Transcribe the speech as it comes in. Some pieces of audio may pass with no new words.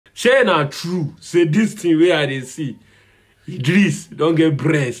Shey na true. Say this thing where I dey see. Idris don't get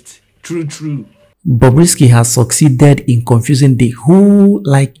breast. True. Bobrisky has succeeded in confusing the whole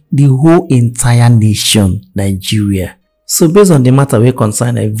entire nation, Nigeria. So based on the matter we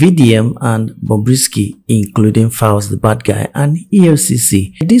concern VDM and Bobrisky, including Files the bad guy and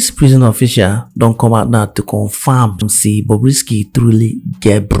EFCC, this prison official don't come out now to confirm see Bobrisky truly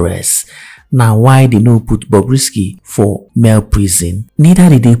get breast. Now why they no put Bobrisky for male prison? Neither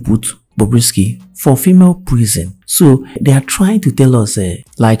did they put Bobrisky for female prison. So they are trying to tell us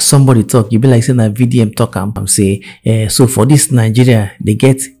like somebody talk, you be like saying that VDM talk and say so for this Nigeria they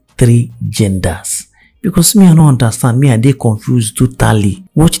get 3 genders. Because me I don't understand, me I dey confused totally.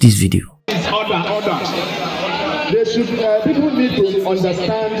 Watch this video. Order. They should people need to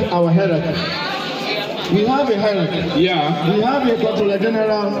understand our hierarchy. We have a hierarchy. Yeah. We have a controller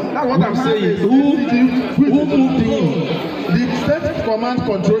general. That's what I'm saying. Who moved him? The state command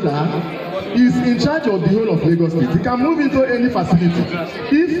controller is in charge of the whole of Lagos State. He can move into any facility.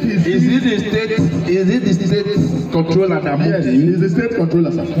 If he's is it the state controller that moved him? He's the state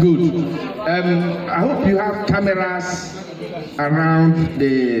controller, sir. Good. I hope you have cameras around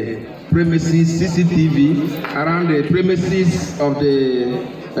the premises, CCTV around the premises of the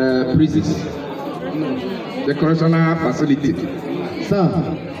prisons, the correctional facility. Sir,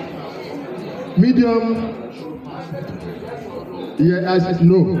 medium. Yeah,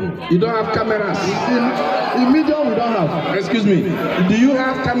 no. You don't have cameras. In medium, we don't have. Excuse me. Do you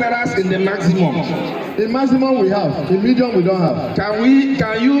have cameras in the maximum? In maximum, we have. In medium, we don't have. Can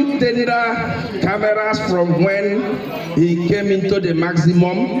you tender cameras from when he came into the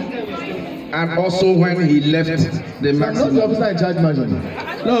maximum and also when he left the maximum? I'm not the officer in charge, maximum.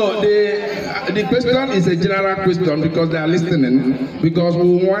 No, the question is a general question because they are listening. Because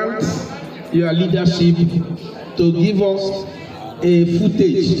we want your leadership to give us a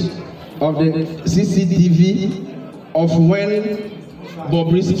footage of the CCTV of when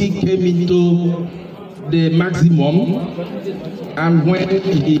Bobrisky came into the maximum and when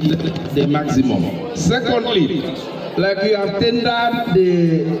he left the maximum. Secondly, like we have tendered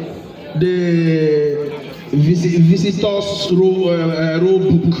the visitors row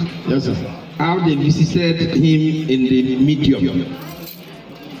book. Yes, sir. How they visited him in the medium.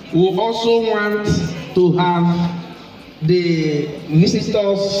 We also want to have the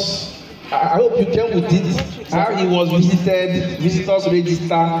visitors, I hope you came with it, how he was visited, visitors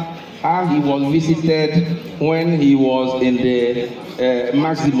register, how he was visited when he was in the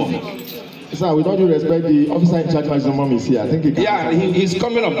maximum. Sir, with all due respect, the officer in charge maximum is here. I think he's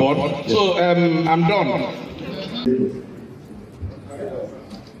coming aboard. Yes. So I'm done.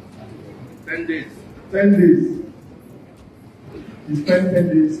 10 days. 10 days. He spent 10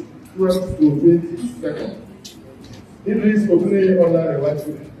 days, 12 to 20 seconds. Idris Oguneye under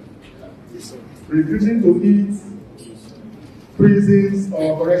Rewaju, refusing to eat prisons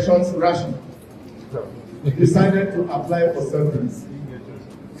or corrections ration, decided to apply for self-release.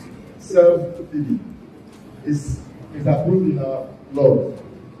 Self-feeding is approved in our law,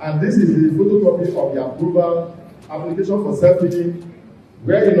 and this is the photocopy of the approval application for self-feeding,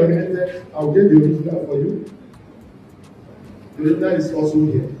 where you nominated. I'll get the original for you. The original is also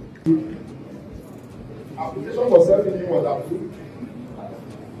here. Application for self-feeding was approved,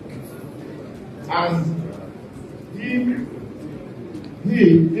 and he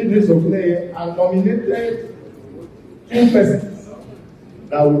Idris Oguneye, and nominated 2 persons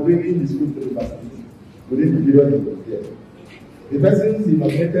that will bring in the school to the facility within the period he was there. The persons he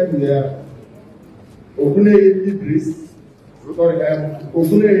nominated were Oguneye Idris,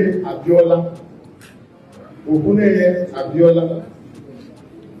 Oguneye Abiola,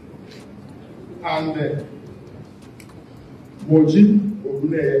 and Moji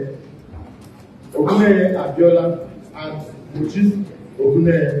Oguneye Abiola, and Moji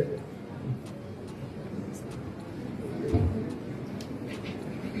Oguneye.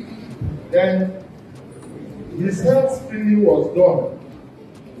 Then his health screening was done.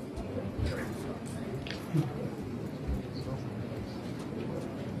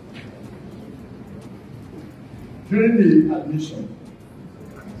 During the admission,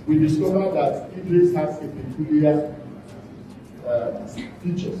 we discovered that Idris has a peculiar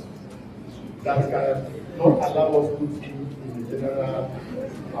features that can not allow us to put him in the general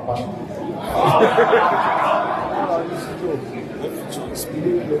apartment.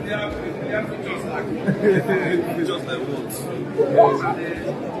 Just like what? What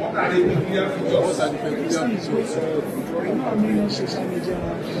are the peculiar features?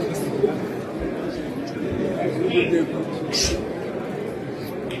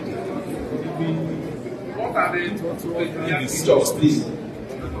 What are the peculiar features, please?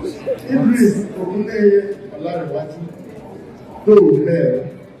 Idris Oguneye Olarewaju, though male,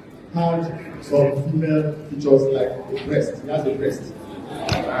 had some female features like a breast. He has a breast.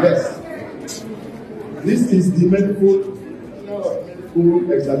 Yes. This is the medical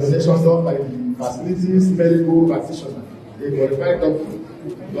examination done by the facilities medical practitioner, a qualified doctor,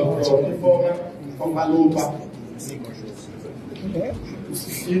 Dr. Ifeoma.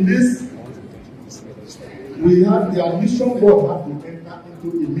 In this, we have the admission board have to enter into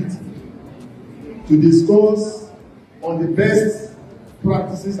a meeting to discuss on the best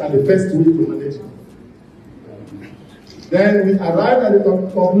practices and the best way to manage it. Then we arrived at the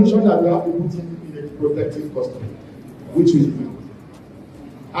conclusion that we have to put him in a protective custody, which we did.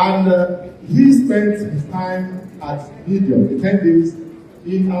 And he spent his time at Medium, the 10 days,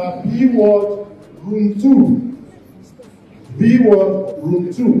 in our B Ward Room 2. B Ward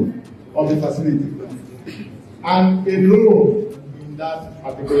Room 2 of the facility. And alone in that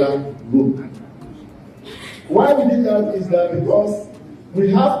particular room. Why we did that is that because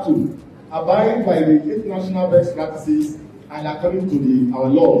we have to abide by the international best practices and according to our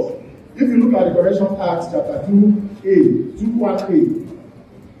laws. If you look at the Correction Act, Chapter 2A, 21A,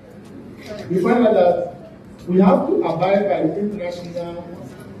 we find out that we have to abide by the international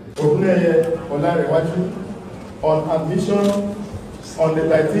on admission on the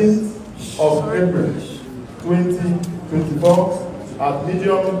 13th of April 2024 at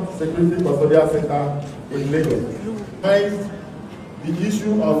Medium Security Custodial Center in Lagos. The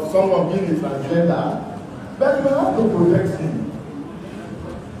issue of someone being a transgender, but we have to protect him.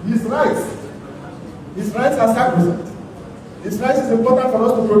 His rights are sacrosanct. His rights is important for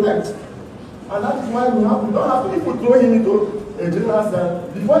us to protect. And that is why we don't have to, if we throw him into a general cell,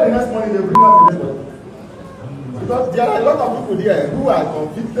 before the next morning they bring out the neighbor. Because there are a lot of people there who are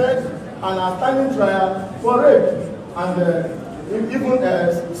convicted and are standing trial for rape and even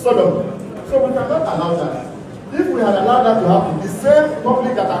sodomy. So we cannot allow that. If we had allowed that to happen, the same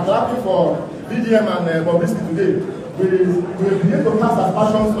public that are clapping for VDM and Bobrisky today will begin to cast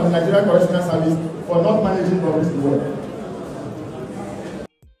aspersions on the Nigerian Correctional Service for not managing Bobrisky well.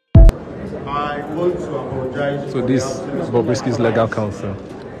 I want to apologize. So this is Bobrisky's legal counsel.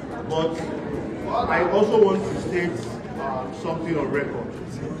 But I also want to state something on record.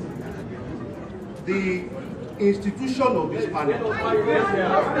 The institution of this panel is not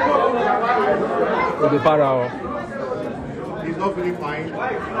really fine. It's not really fine.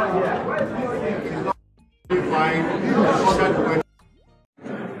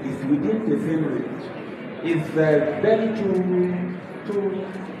 It's within the same range. It's very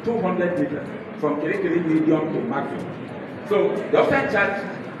 200 meters from Kirikiri Medium to Maximum. So the offense charge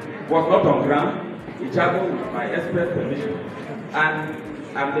was not on ground. It traveled with my express permission. And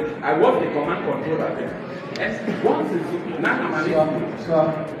I was the command controller there. And once it's now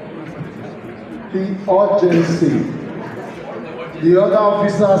the urgency. The other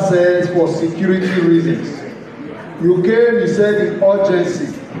officer says for security reasons. You came, you said the urgency.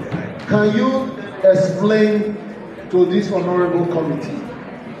 Can you explain to this honorable committee?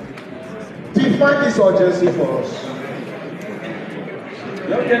 Define this urgency for us.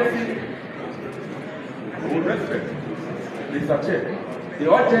 The urgency, with respect, Mr. Chair, the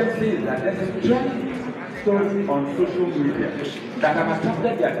urgency is that there's a trending story on social media that have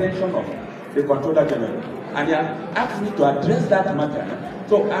attracted the attention of the Controller General, and they have asked me to address that matter.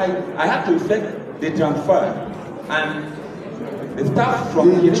 So I had to effect the transfer, and the staff from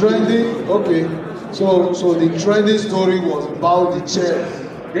the trending. Okay, so the trending story was about the chairs.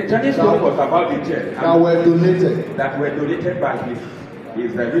 The trending story was about the chairs that were donated. That were donated by his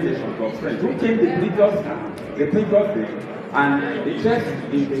relations or friends who came the previous day, and the chairs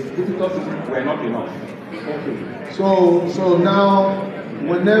in the visitors were not enough. Okay. So now,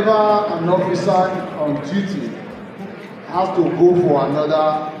 whenever an officer on duty has to go for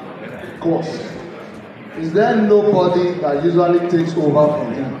another course, is there nobody that usually takes over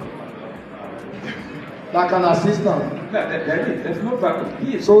from him? Like an assistant? There's no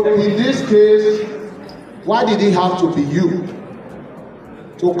problem. So in this case, why did it have to be you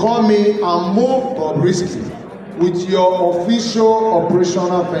to come in and move Bobrisky with your official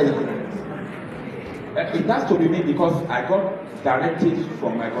operational vehicle? It has to be me because I got directives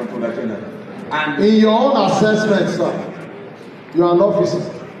from my Controller General. And in your own assessment, sir, you are an officer.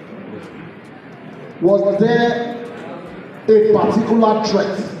 Was there a particular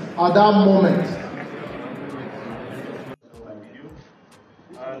threat at that moment?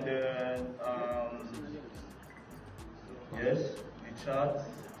 And yes, the chart.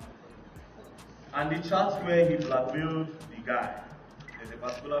 And the chart where he blackmailed the guy. There's a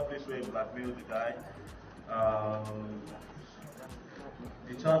particular place where he blackmailed the guy.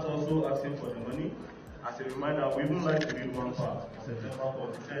 The chat also asking for the money. As a reminder, we would like to read one part. September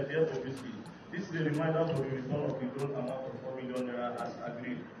 4th, it said, "Dear Bobrisky, this is a reminder for the return of the loan amount of 4 million naira as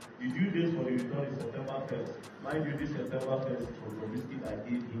agreed. The due date for the return is September 1st. Mind you, this September 1st for Bobrisky, I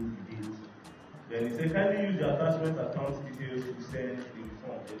gave him the date. Then it said, kindly use the attachment account details to send the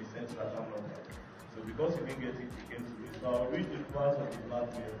refund to the central account number. So because he didn't get it, he came to me. So I'll read the part of the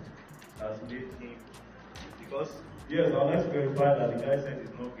blackmail that's made him. Because, yes, I'd like to verify that the guy said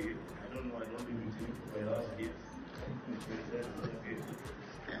it's not paid. I don't know, I don't live with him, but that's it.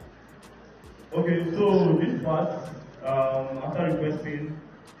 Okay, so this part, after requesting,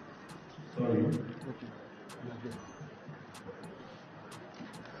 sorry.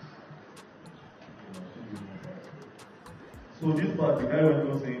 So this part, the guy went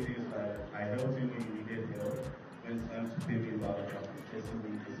on saying things like, I helped him when he needed help. When it's time to pay me back, I'm protesting me,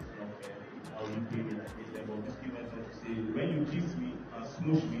 this is not fair. How will you pay me like this? And Bobrisky went on to say, when you kiss me and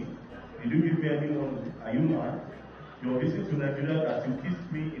smoosh me, did you give me anyone? Are you mad? Your visit to Nigeria that you kissed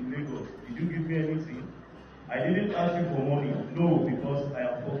me in Lagos, did you give me anything? I didn't ask you for money, no, because I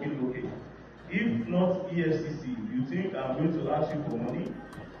am fucking okay. If not EFCC, you think I'm going to ask you for money?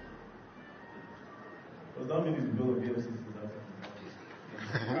 Does that mean it's because of EFCC?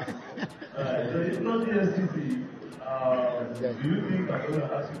 So if not EFCC, do you think I'm going to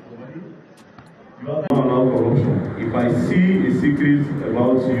ask you for money? You are not corruption. If I see a secret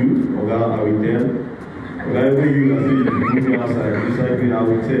about you, I will tell. Whenever you are saying you move me outside, I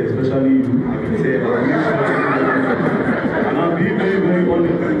will tell, especially you, I will tell. And I'll be very, very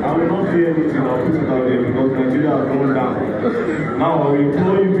honest. I will not say anything, I'll put it out there because Nigeria has gone down. Now I will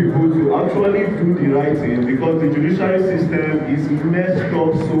implore you people to actually do the right thing because the judiciary system is messed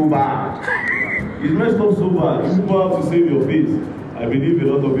up so bad. It's messed up so bad. You people have to save your face. I believe a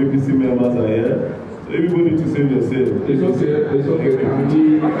lot of APC members are here. So everybody to save yourself. It's okay. It's okay.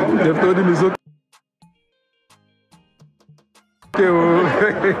 They've told him it's okay. Okay,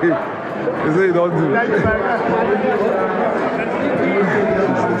 you say you don't do.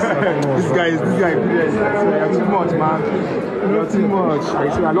 This guy, you're too much, man. You're too much. I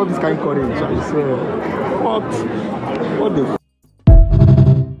swear, I love this kind of courage. I swear. What the?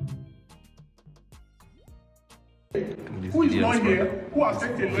 Who is not here? Who has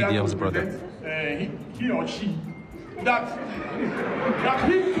taken a lawyer to present he or she? That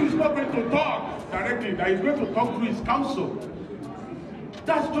he is not going to talk directly. That he's going to talk to his counsel.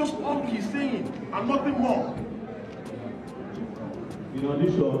 That's just all he's saying, and nothing more. In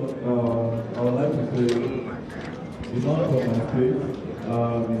addition, I would like to say, the man from my place,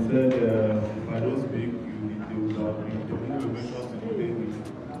 he said, if I don't speak, they will mention to pay me.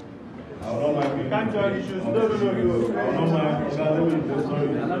 I will not mind. Can't join issues. No. I will not mind.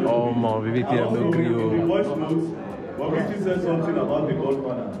 Oh, man, we the voice notes, Bobrisky said something about the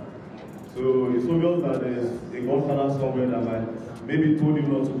Godfather. So it's obvious that there's a Godfather somewhere that might. Maybe told him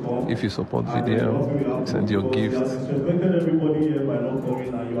not to come. If you support VDM, send your gift. You have disrespected everybody here by not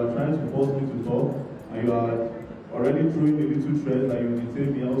coming, and you are trying to force me to talk, and you are already throwing a little threat that you will detain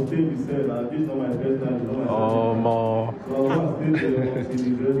me. I will stay in the cell, and this is not my first time, it's not my second time. So I will stay there until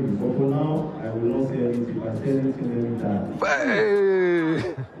he's ready. But for now, I will not say anything. If I say anything, let me die.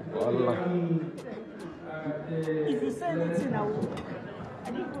 If you say anything, I will.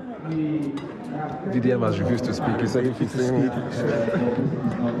 VDM has refused to speak. He said if he's saying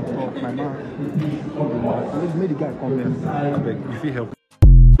my man. Let's make the guy come in. If he help.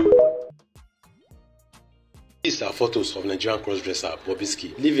 These are photos of Nigerian crossdresser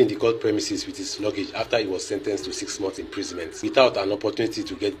Bobrisky leaving the court premises with his luggage after he was sentenced to 6 months imprisonment without an opportunity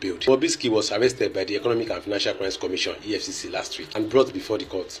to get bailed. Bobrisky was arrested by the Economic and Financial Crimes Commission (EFCC) last week and brought before the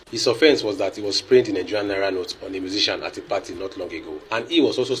court. His offence was that he was spraying the Nigerian naira note on a musician at a party not long ago, and he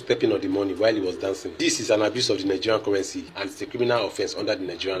was also stepping on the money while he was dancing. This is an abuse of the Nigerian currency and it's a criminal offence under the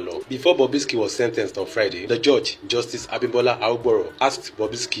Nigerian law. Before Bobrisky was sentenced on Friday, the judge, Justice Abimbola Auboro, asked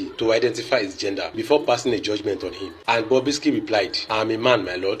Bobrisky to identify his gender before passing a judgment on him. And Bobrisky replied, "I am a man,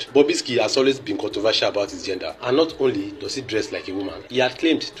 my lord." Bobrisky has always been controversial about his gender, and not only does he dress like a woman, he had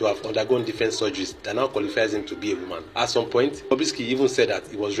claimed to have undergone different surgeries that now qualifies him to be a woman. At some point, Bobrisky even said that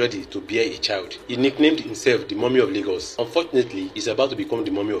he was ready to bear a child. He nicknamed himself the Mummy of Lagos. Unfortunately, he's about to become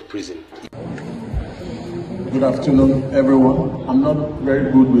the Mummy of Prison. Good afternoon, everyone. I'm not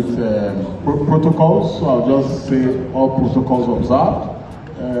very good with protocols, so I'll just say all protocols observed.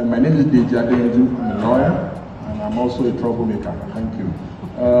 My name is Deji Adeyanju. I'm a lawyer. And I'm also a troublemaker. Thank you.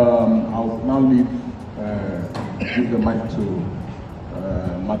 I'll now give the mic to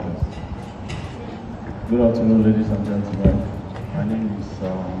Martin. Good afternoon, ladies and gentlemen. My name is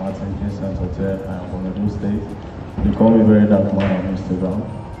Martin Vincent Hotel. I am from Edo State. They call me VeryDarkMan on Instagram.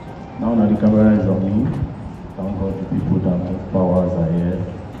 Now that the camera is on me, thank God the people that have powers are here.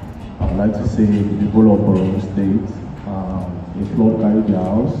 I'd like to say the people of Borno State, a flood carried their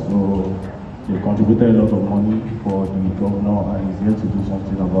house, so they contributed a lot of money for the governor and he's here to do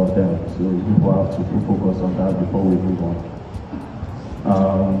something about them. So people have to put focus on that before we move on.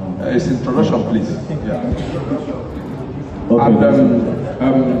 It's introduction, please. Yeah. Okay.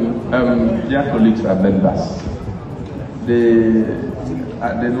 And dear colleagues and members,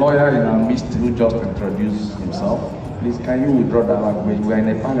 the lawyer in our midst who just introduced himself, please can you withdraw that language? We are in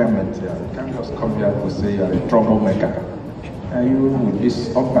a parliament here. You can't just come here to say you are a troublemaker. Can you with this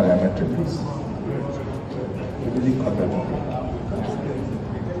unparliamentary, please?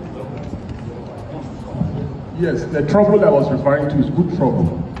 Yes, the trouble I was referring to is good trouble,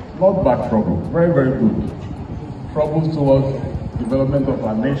 not bad trouble. Very, very good. Troubles towards development of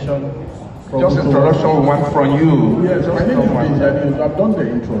our nation. Just introduction one from you. Yes, I've done the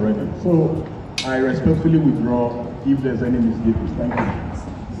intro already. So I respectfully withdraw if there's any misgivings. Thank you.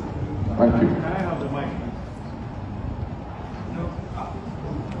 Thank you. Can I have the mic?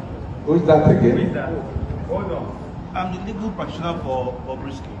 Who's that again? Who is that? Hold on. I'm the legal practitioner for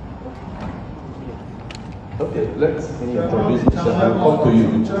Bobrisky. Okay, let's introduce yourself. I'll come to you.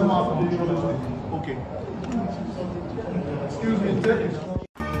 Okay. Excuse me, take it.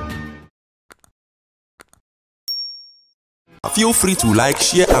 Feel free to like,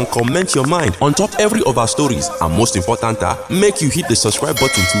 share and comment your mind on top every of our stories, and most important, make you hit the subscribe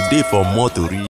button today for more to read.